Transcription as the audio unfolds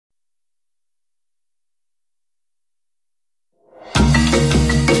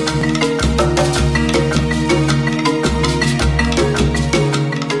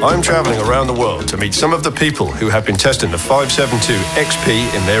I'm travelling around the world to meet some of the people who have been testing the 572 XP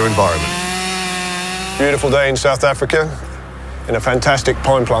in their environment. Beautiful day in South Africa, in a fantastic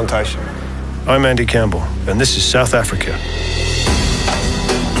pine plantation. I'm Andy Campbell, and this is South Africa.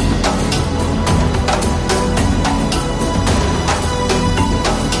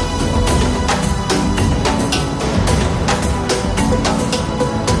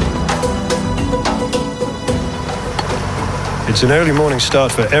 It's an early morning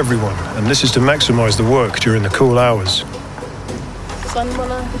start for everyone, and this is to maximize the work during the cool hours.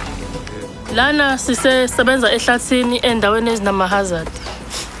 Lana sisebenza ehlathini endaweni ezinamahazard.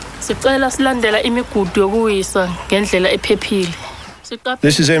 Sicela silandela imigudu yokuwisa ngendlela ephephile.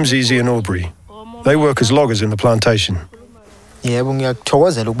 This is MZZ and Aubrey. They work as loggers in the plantation. Yebo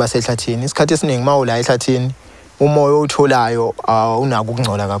ngiyakuthokozela ukuba sehlathini. Isikhathi esiningi mawula ehlathini umoya otholayo unako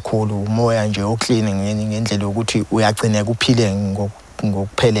ukungcola kakhulu, umoya nje oclean ngendlela ukuthi uyagcineka uphile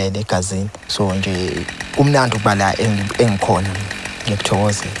ngokuphelele egazini. So nje kumnandi ukuba la engikhona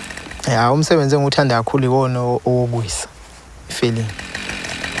ngiyakuthokozela. Ya umsebenzi engiwuthanda kakhulu iwona owokuwisa feeling.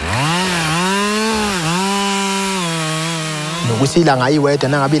 Nokuthi ilanga iweda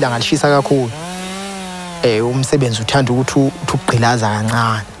nangabe ilanga lishisa kakhulu. Umsebenzi uthanda ukuthi ugqilaza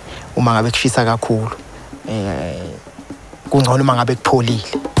kancane uma ngabe kushisa kakhulu. Kungcono uma ngabe kupholile.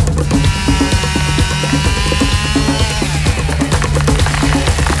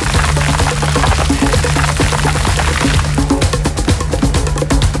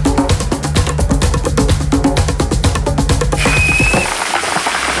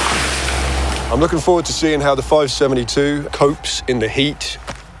 I'm looking forward to seeing how the 572 copes in the heat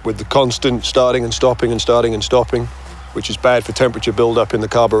with the constant starting and stopping and starting and stopping, which is bad for temperature build-up in the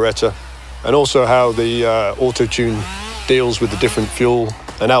carburetor, and also how the auto-tune deals with the different fuel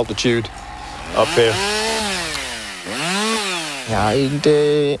and altitude up here. Ya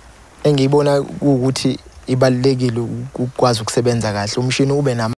into engiyibona ukuthi ibalekile ukwazi ukusebenza kahle umshini ube